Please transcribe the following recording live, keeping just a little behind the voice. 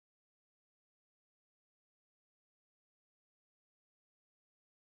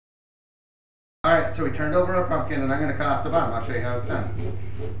Alright, so we turned over our pumpkin and I'm going to cut off the bottom. I'll show you how it's done.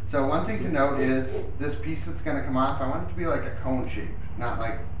 So one thing to note is this piece that's going to come off, I want it to be like a cone shape, not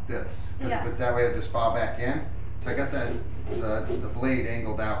like this. Because if it's that way, it'll just fall back in. So I got the blade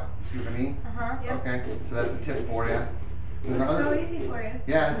angled out. See what I mean? Yep. Okay, so that's a tip for you. It's so easy for you.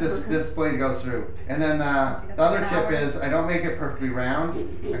 Yeah, this blade goes through. And then the other tip is, I don't make it perfectly round.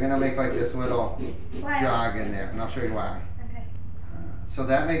 I'm going to make like this little jog in there, and I'll show you why. Okay. So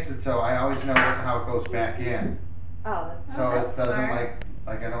that makes it so I always know how it goes back in. Oh, that's so it doesn't smart.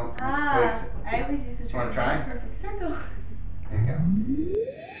 like I don't misplace it. I always used to try to try? make a perfect circle. There you go.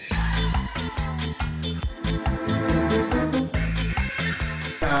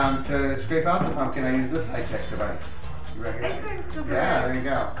 To scrape out the pumpkin, I use this high-tech device. You reckon? Ice cream scooper. Yeah, there you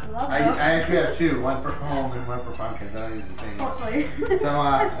go. I actually have two, one for home and one for pumpkins. I don't use the same one. Hopefully. So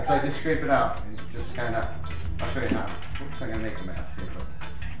I just scrape it out and just kind of, I'll show you how. Oops, I'm going to make a mess here.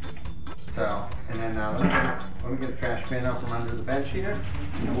 So, and then let me get a trash bin out from under the bench here,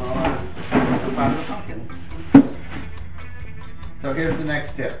 and we'll put out the pumpkins. So here's the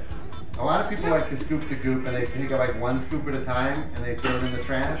next tip. A lot of people like to scoop the goop, and they take like one scoop at a time, and they throw it in the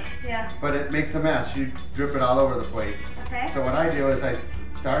trash. Yeah. But it makes a mess. You drip it all over the place. Okay. So what I do is I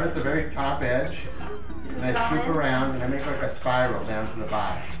start at the very top edge, and I scoop around, and I make like a spiral down to the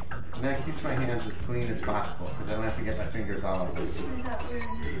bottom. And that keeps my hands as clean as possible, because I don't have to get my fingers all over.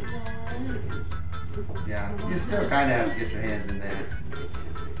 Yeah, you still kind of have to get your hands in there.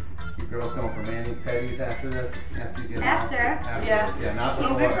 You girls going for mani-pedis after this? After you get After? Yeah. Yeah, not Keep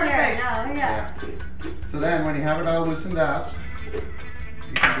before. it perfect now, yeah. So then when you have it all loosened up, you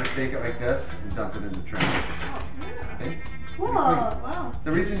can just take it like this and dump it in the trash. Oh, yeah. See? Cool. Wow.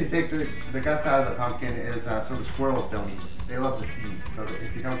 The reason you take the guts out of the pumpkin is so the squirrels don't eat. They love the seeds. So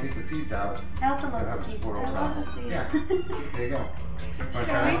if you don't take the seeds out, Allison loves you'll have the a seeds. squirrel I love problem. the seeds. Yeah. There you go. Wanna Can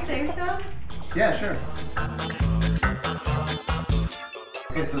try we it? save some? Yeah, sure.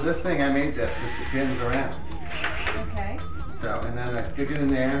 Okay, so this thing, I made this. It spins around. Okay. So, and then I stick it in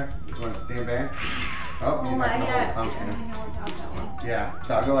there. You want to stand back? Oh, you're not going to hold the pumpkin. Yeah,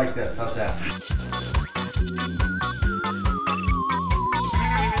 so I'll go like this. How's that?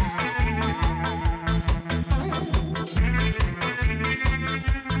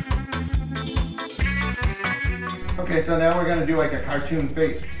 Okay, so now we're going to do like a cartoon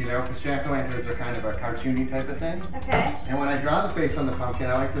face, you know, because jack-o'-lanterns are kind of a cartoony type of thing. Okay. And when I draw the face on the pumpkin,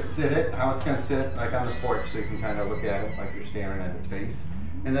 I like to sit it, how it's going to sit, like on the porch, so you can kind of look at it like you're staring at its face.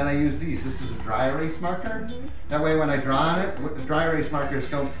 And then I use these. This is a dry erase marker. That way when I draw on it, the dry erase markers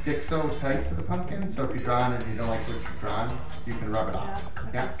don't stick so tight to the pumpkin, so if you draw on it and you don't like what you've drawn, you can rub it off.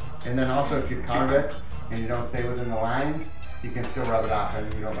 Yeah. And then also if you carve it and you don't stay within the lines, you can still rub it off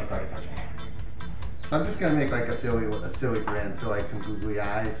and you don't look like such a hack. So I'm just going to make like a silly grin, so like some googly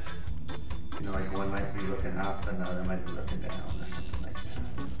eyes. You know, like one might be looking up and the other might be looking down or something like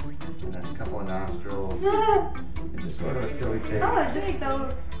that. And then a couple of nostrils. And just sort of a silly face. Oh, it's just so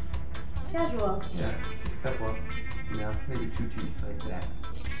casual. Yeah, just a couple of, you know, maybe two teeth like that.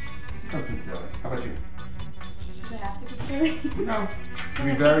 Something silly. How about you? Does it have to be silly? No. Can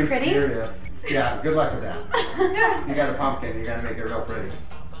Be it be very pretty? serious. Yeah, good luck with that. You got a pumpkin, you got to make it real pretty.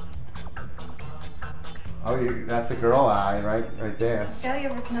 Oh, that's a girl eye right there. Oh, you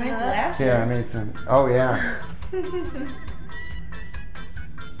have some nice lashes. Yeah, I made some. Oh, yeah. We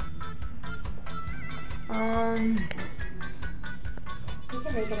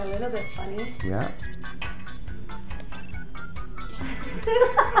can make it a little bit funny. Yeah.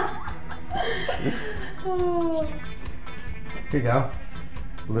 Oh. Here you go.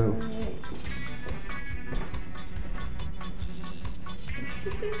 Blue.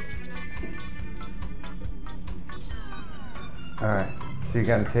 All right. So you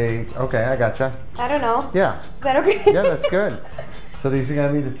gotta take. Okay, I gotcha. I don't know. Yeah. Is that okay? Yeah, that's good. So these are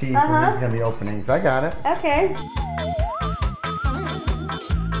gonna be the teeth, and these are gonna be openings. I got it. Okay.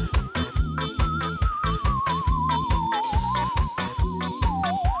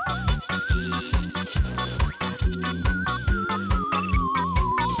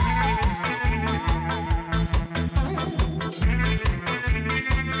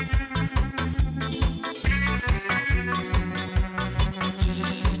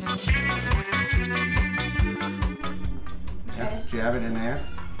 Jab it in there.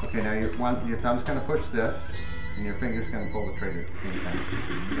 Okay, now your thumb's gonna push this, and your finger's gonna pull the trigger at the same time.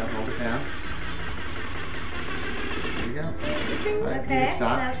 You hold it down. There you go. Right, Okay, you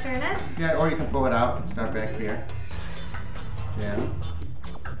stop. now turn it. Yeah, or you can pull it out. Start back here. Yeah.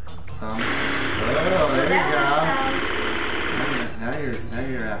 Thumb. Oh, there you go. Now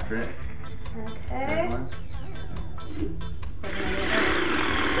you're after it. Okay. Good one.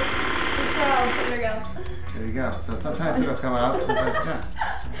 There we go. There you go. So sometimes it'll come out, sometimes not.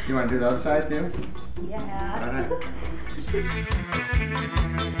 You want to do the other side too? Yeah. All right.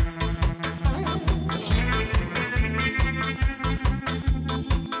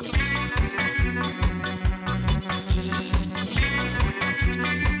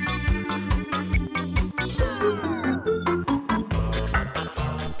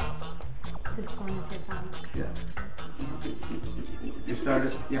 This one with your thumb. Yeah. You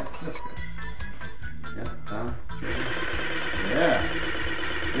started? Yeah, that's good. Yeah, yeah.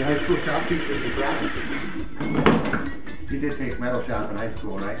 You had school shop teachers in graphic. You did take metal shop in high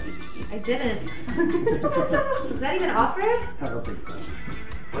school, right? I didn't. Is that even offered? I don't think so.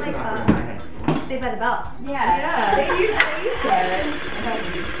 What's like, it offered in my high school? Saved by the Bell. Yeah. They used that.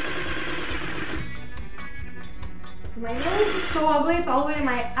 My nose is so ugly, it's all the way to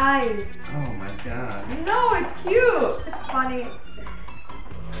my eyes. Oh my god. No, it's cute. It's funny.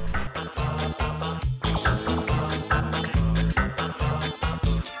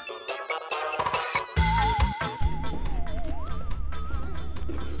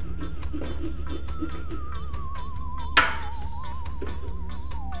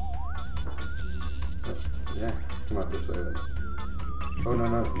 Yeah, come on this way. Oh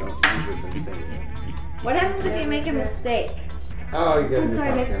no. What happens if you make a mistake? Oh, you get I'm it.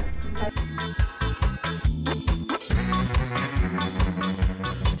 sorry, babe.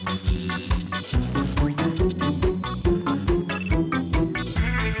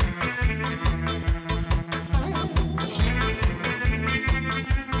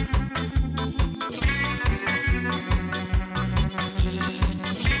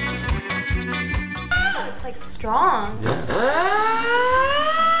 It's like strong. Yeah.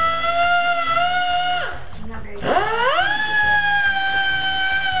 Not very good.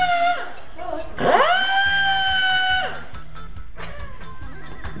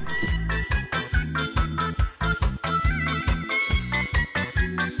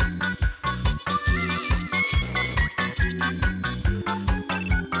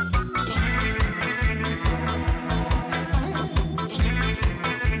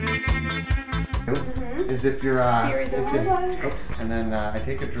 Is if you're, Series of if you, highlights. oops, and then I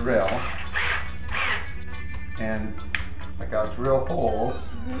take a drill, and like I'll drill holes,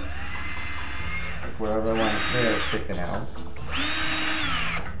 like wherever I want a hair sticking out,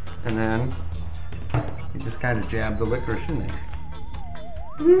 and then you just kind of jab the licorice in there.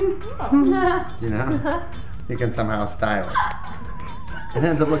 You know, you can somehow style it. It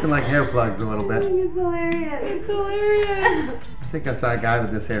ends up looking like hair plugs a little bit. It's hilarious. It's hilarious. I think I saw a guy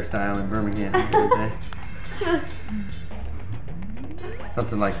with this hairstyle in Birmingham the other day.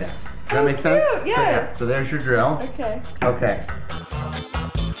 Something like that. Does that make sense? cute, yes. So there's your drill. Okay. Okay.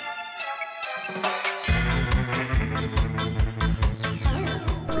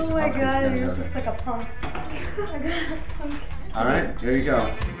 Oh my god, yours looks like a punk. All right, here you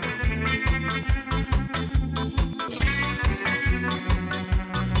go.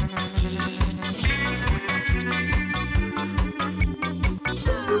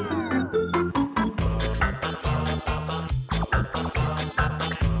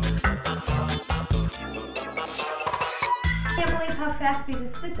 I can't believe how fast we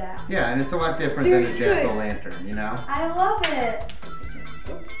just did that. Yeah, and it's a lot different than a Seriously. jack-o'-lantern, you know? I love it.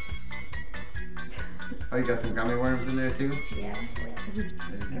 Oh, you got some gummy worms in there too? Yeah. There you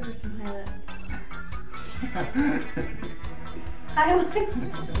Give go. her some highlights.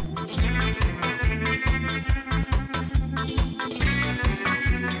 Highlights.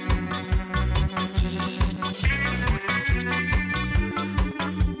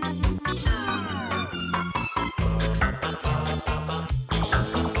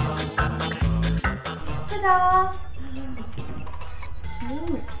 Ta-da!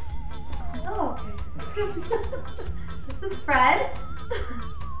 Oh. This is Fred.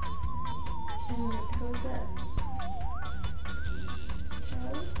 And who's this?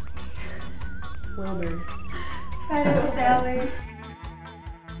 Wilbur.